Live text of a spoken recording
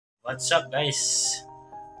What's up guys?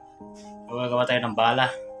 Gagawa tayo ng bala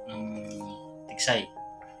ng Tiksay.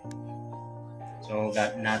 So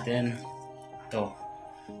gamit natin ito,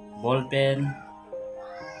 ballpen.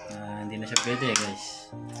 Hindi na siya pwede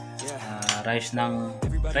guys. Rice ng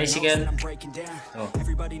tricycle. So,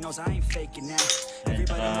 at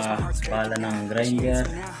saka bala ng grinder.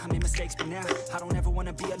 So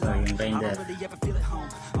yung grinder.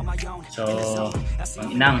 So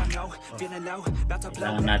yung inang.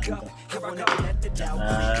 Kailangan natin ito.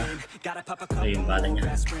 So yung bala niya.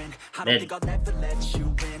 Then,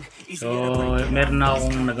 so meron na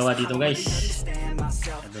akong nagawa dito guys.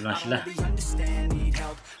 Ito na sila.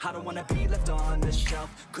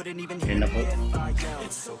 Yan na po.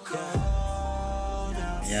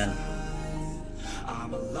 Ayan.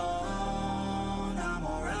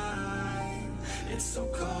 So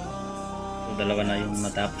dalawa na yung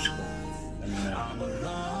natapos ko.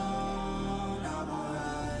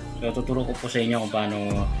 So tuturo ko po sa inyo kung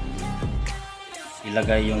paano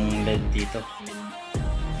ilagay yung LED dito.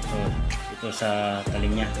 Ito sa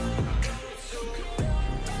talim niya.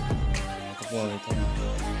 Ito po, ito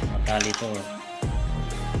matali ito.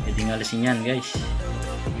 Pwede nga alisin yan guys.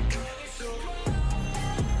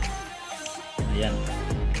 Ayan,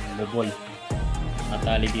 bubol.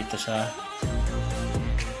 Matali dito sa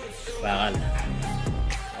bakal.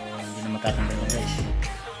 So hindi na matatanggal na guys.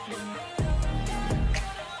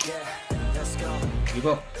 Sige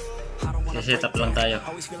po, set up lang tayo.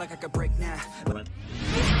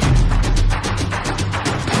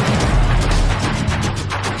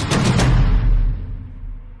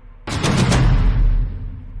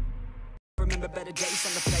 Better days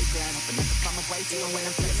on the playground, hoping I can find my way even when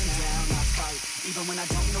I'm feeling down. I fight, even when I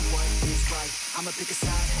don't know what is right. I'ma pick a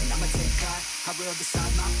side and I'ma take pride. I will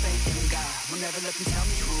decide my fate and die. Will never let them tell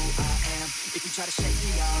me who I am. If you try to shake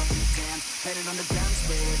me, I'll be damned. Headed on the ground is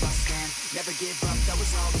where I stand. Never give up, that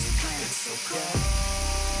was always the plan. It's so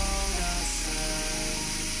cold outside,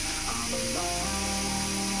 I'm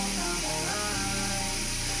alone, I'm alright.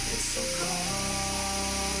 It's so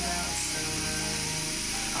cold outside,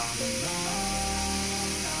 I'm alone.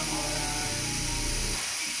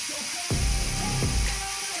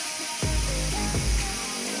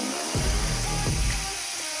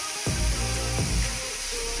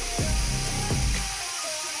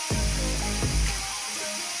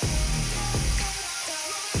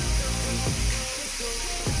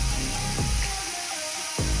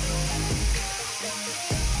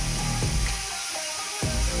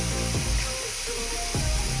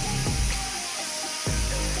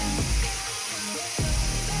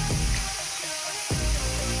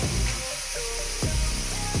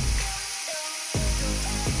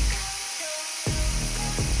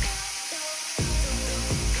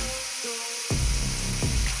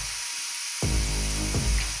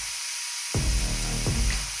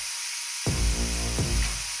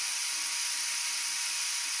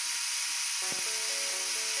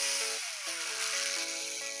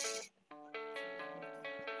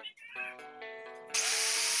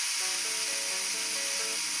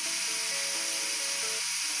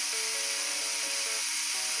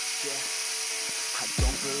 I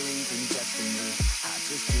don't believe in destiny, I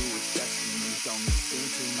just do what's best for me. Don't listen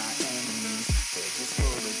to my enemies, they're just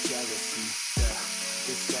full of jealousy.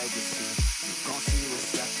 This legacy, you gon' see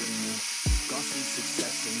what's after me, you gon' see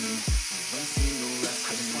success in me, you ain't seen no rest.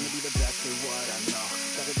 I just wanna be the best at what I know,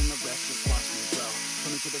 better than the rest, just watch me grow.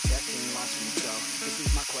 Put me to the test and watch me go. This is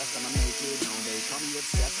my quest, I'ma make it known. They call me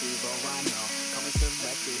obsessive, oh I know. Call me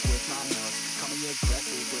selective with my notes, call me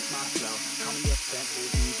aggressive with my flow, call me offensive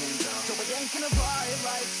even though. So I ain't gonna buy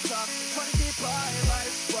life's tough, try to get by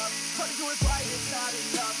life's rough, try to do it right, it's not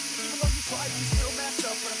enough. Even though you try, you still mess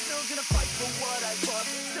up, but I'm still gonna fight for what I love,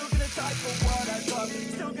 still gonna die for what I love,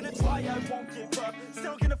 still gonna try, I won't give up,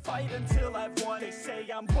 still gonna fight until I've won. They say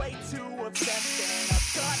I'm way too obsessed and I've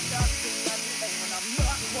got nothing left, and I'm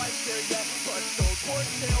not quite there yet, but those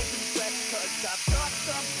words they'll regret, cause I've got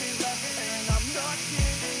something left and I'm not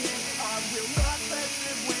giving in. I will not let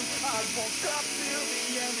them win, I won't stop till the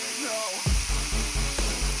end, no.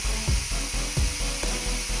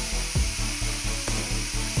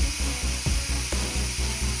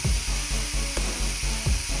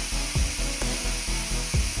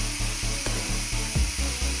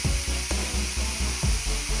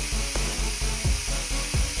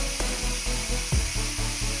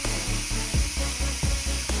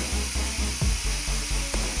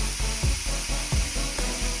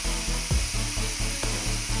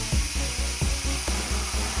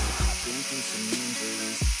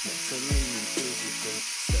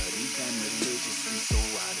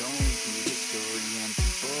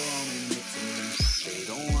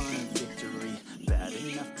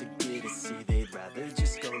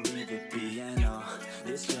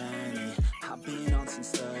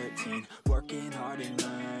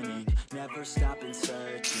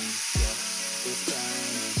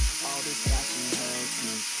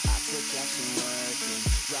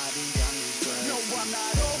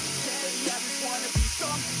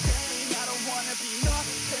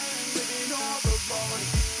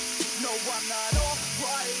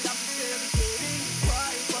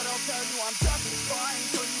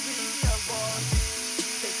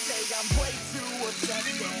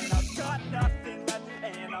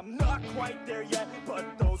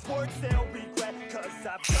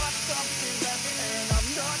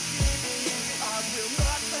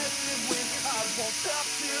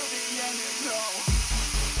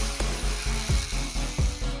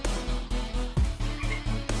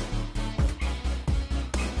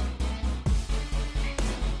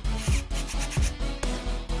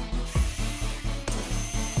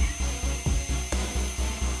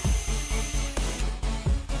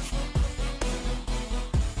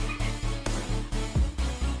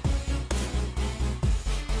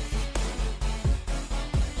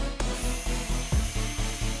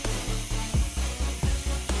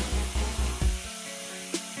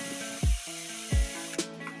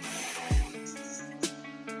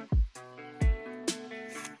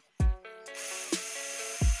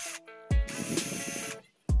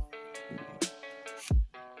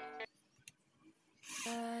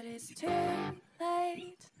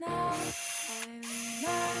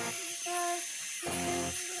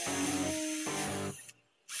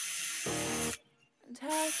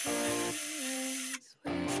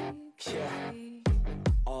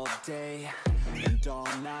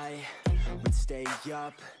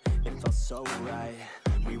 up, it felt so right.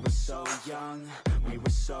 We were so young, we were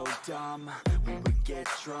so dumb. We would get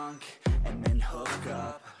drunk and then hook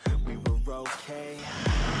up. We were okay,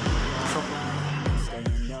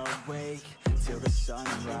 staying awake till the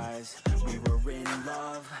sunrise. We were in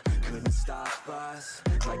love, couldn't stop us.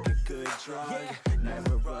 Like a good drug,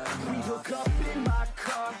 never run. We hook up in my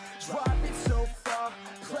car, driving so far.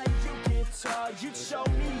 Play your guitar, you'd show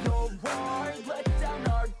me your heart. Let down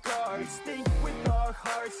our guards, think with our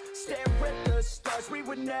hearts. Stare at the stars, we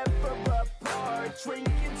were never apart.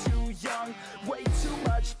 Drinking too young, way too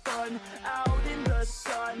much fun. Out in the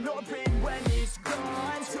sun, orbit when it's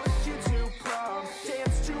gone. Took you to prom,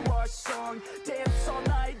 dance to our song. Dance all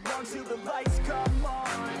night long till the lights come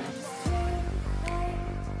on.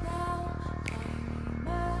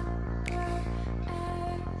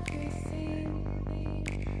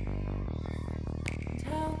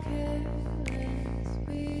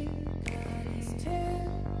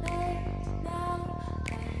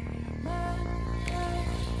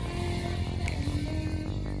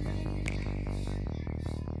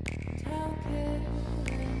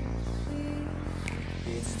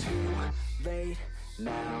 It's too late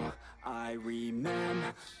now, I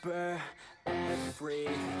remember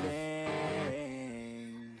everything,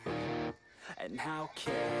 and how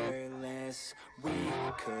careless we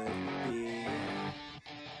could be,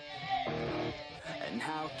 and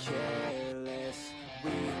how careless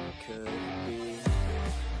we could be,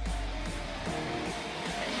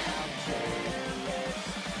 and how careless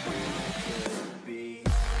we could be.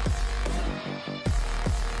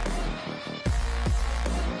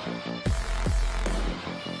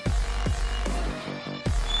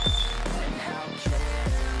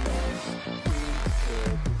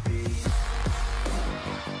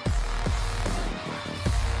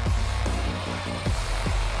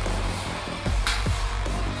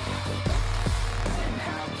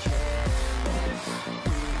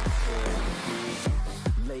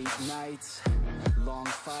 Nights, long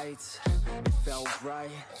fights, it felt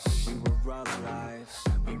right, we were alive.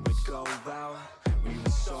 We would go out, we were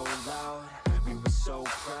so loud, we were so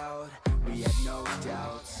proud, we had no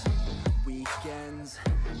doubts. Weekends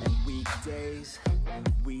and weekdays,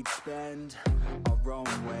 we'd spend our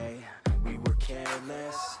own way. We were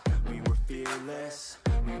careless, we were fearless,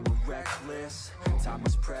 we were reckless, time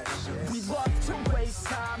was precious. We loved to waste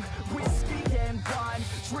time, whiskey and wine,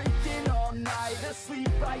 drinking all night, asleep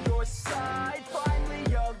by your side.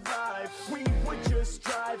 Finally alive, we would just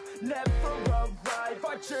drive, never arrive.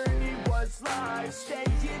 Our journey was live,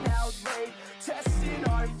 staying out late, testing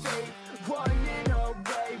our fate, running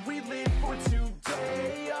away. We live for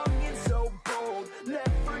today, young and so bold,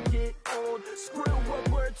 never get old. Screw what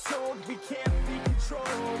we're told, we can't be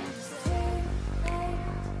controlled.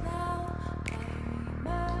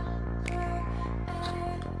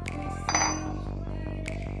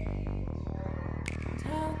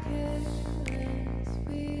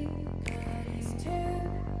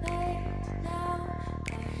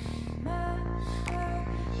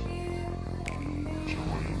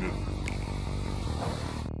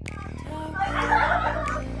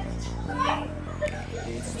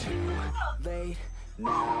 It's too late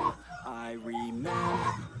now, I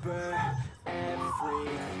remember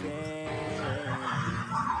everything.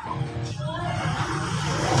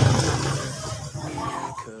 We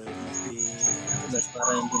could be, Guys,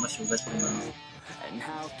 para hindi masugat yung and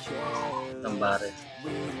how careless tambare.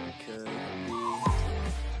 we could be,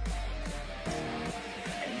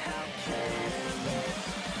 and how careless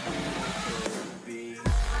we could be.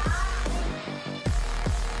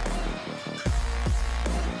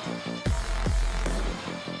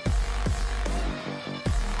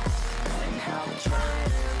 And how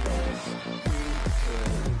careless we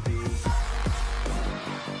could be.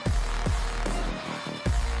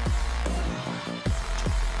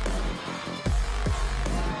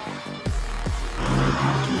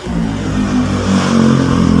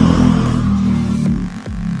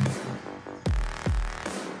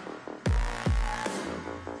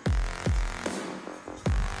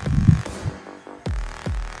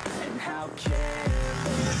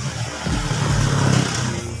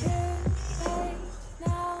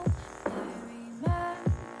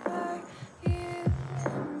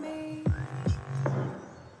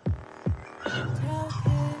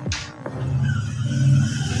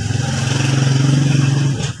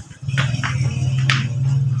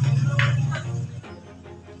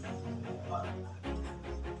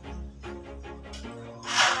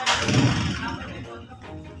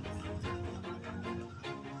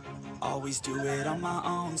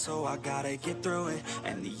 alone, so I gotta get through it.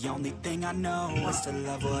 And the only thing I know is to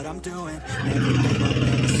love what I'm doing. Never give up,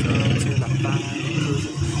 never slow till I finally prove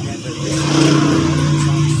it. Never listen to the words,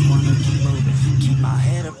 I just wanna keep moving. Keep my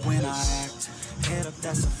head up when I act, head up,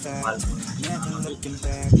 that's a fact. Never looking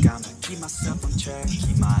back, I'ma keep myself on track.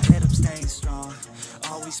 Keep my head up, staying strong,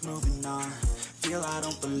 always moving on. Feel I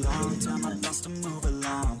don't belong, tell my thoughts to move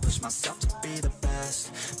along. Push myself to be the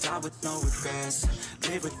best, die with no regrets.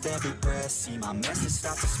 Live with every breath, see my message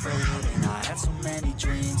start to spread. And I had so many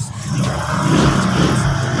dreams,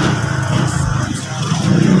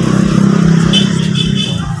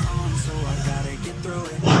 so I gotta get through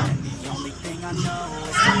it. And the only thing I know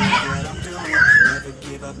is to love what I'm doing. Never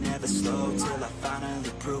give up, never slow till I finally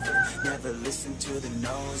prove it. Never listen to the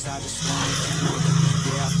no's, I just wanna keep moving.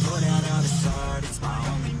 Yeah, I put out all this art, it's my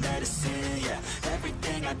only medicine. Yeah,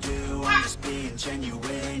 everything I do, I'm just being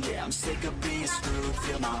genuine. Yeah, I'm sick of being screwed,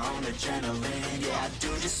 feel my own adrenaline. Yeah, I do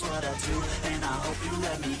just what I do, and I hope you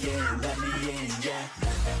let me in, yeah.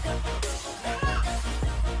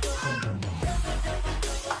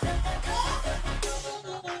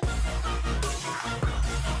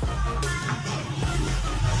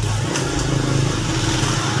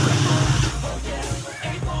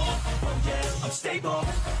 Stable,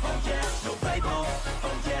 oh yeah, no label,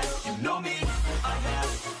 oh yeah, you know me. I have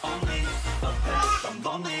only a path, I'm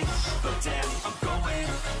lonely, but damn, I'm going.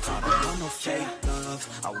 I don't want no fake love,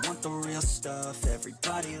 I want the real stuff.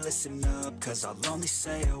 Everybody listen up, cause I'll only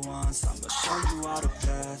say it once. I'm gonna show you all the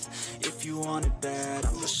path, if you want it bad.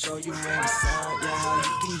 I'm gonna show you where it's at, yeah, how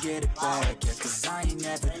you can get it back. Yeah, cause I ain't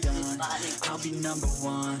never done, I'll be number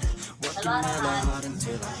one. Working hella hard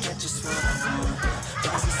until I get just what I want.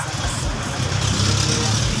 Rise inside my sun.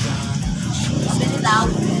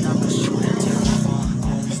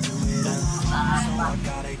 I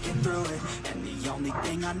gotta get through it, and the only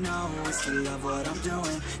thing I know is to love what I'm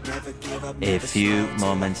doing. Never give up. A few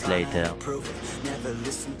moments later. Never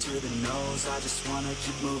listen to the no's, I just wanna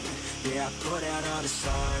keep moving. Yeah, I put out all this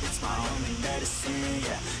art, it's my only medicine.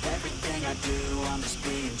 Yeah, everything I do, I'm just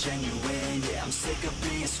being genuine. Yeah, I'm sick of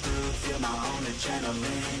being screwed, feel my own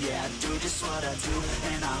adrenaline. Yeah, I do just what I do,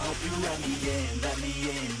 and I hope you let me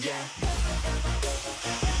in, yeah.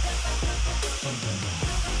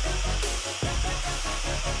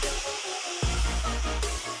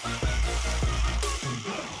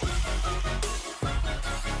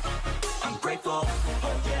 Grateful,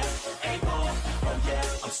 oh yeah, able, oh yeah,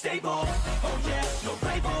 I'm stable, oh yeah, no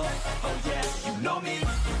label, oh yeah, you know me.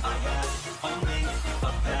 I have only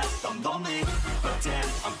a path, I'm lonely, but damn,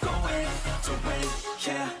 I'm going to win,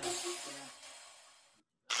 yeah.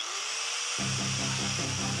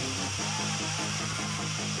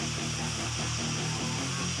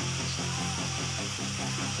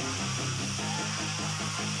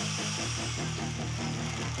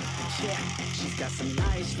 Yeah, she's got some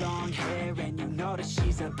nice long hair, and you know that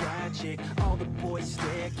she's a bad chick. All the boys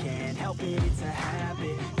stare, can't help it, it's a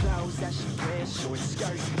habit. Clothes that she wears, short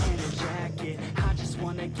skirts and a jacket. I just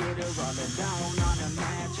wanna get her all alone on a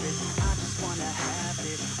mattress. I just wanna have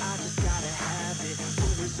it, I just gotta have it.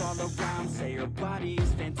 Rumors all around say her body is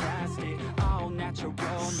fantastic. All natural,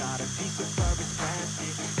 not a piece of fur is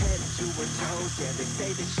plastic. Head to her toes, yeah, they say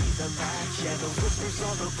that she's a latch. Yeah, the whispers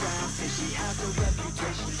all around say she has a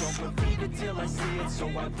reputation. Don't believe it till I see it, so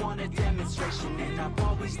I want a demonstration. And I've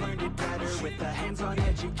always learned it better with a hands-on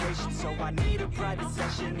education. So I need a private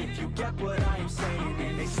session, if you get what I am saying.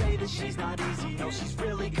 And they say that she's not easy, no, she's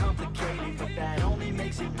really complicated. But that only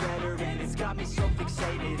makes it better, and it's got me so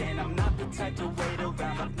fixated. And I'm not the type to wait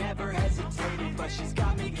around, I've never hesitated. But she's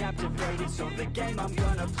got me captivated, so the game, I'm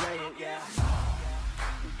gonna play it, yeah.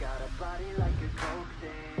 You got a body like a coke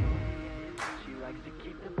thing, she likes to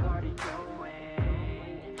keep the party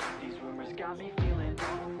going. These rumors got me feeling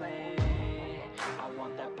lonely, I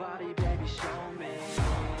want that body, baby, show me.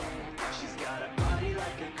 She's got a body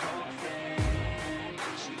like a coke thing,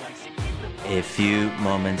 she likes to keep the party. A few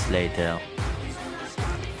moments later.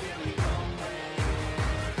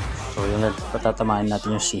 So yung patatamahin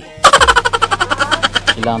natin yung C.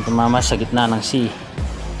 Kailangan tumama sa gitna ng C.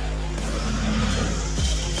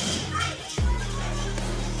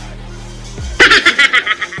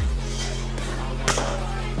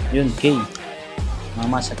 Yun, K.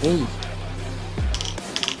 Mama sa K.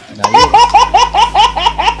 Layo.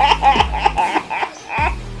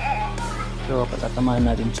 So, patatamahan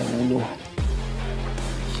natin sa ulo.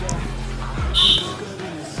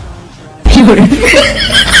 Yun.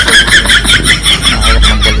 Mahawak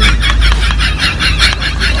ng balon.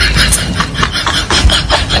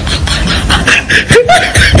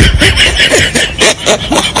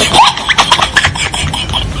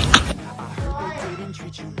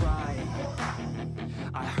 Treat you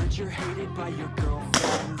that you're hated by your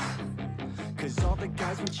girlfriend, 'cause all the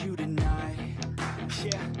guys want you tonight.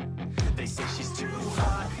 Yeah, they say she's too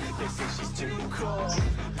hot, they say she's too cold.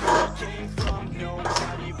 Came from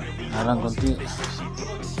nobody really Harang konti. they say she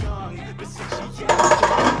looks young, but say she ain't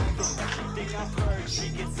old. From everything I've heard, she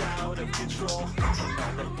gets out of control. And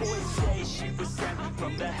all the boys say she was sent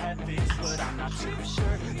from the heavens, but I'm not too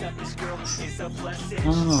sure that this girl is a blessing.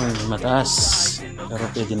 Mataas. Pero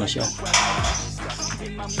pwede na siya.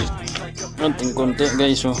 Konting-konti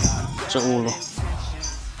guys, oh, sa ulo.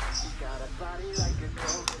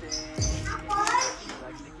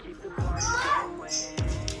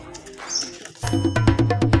 Like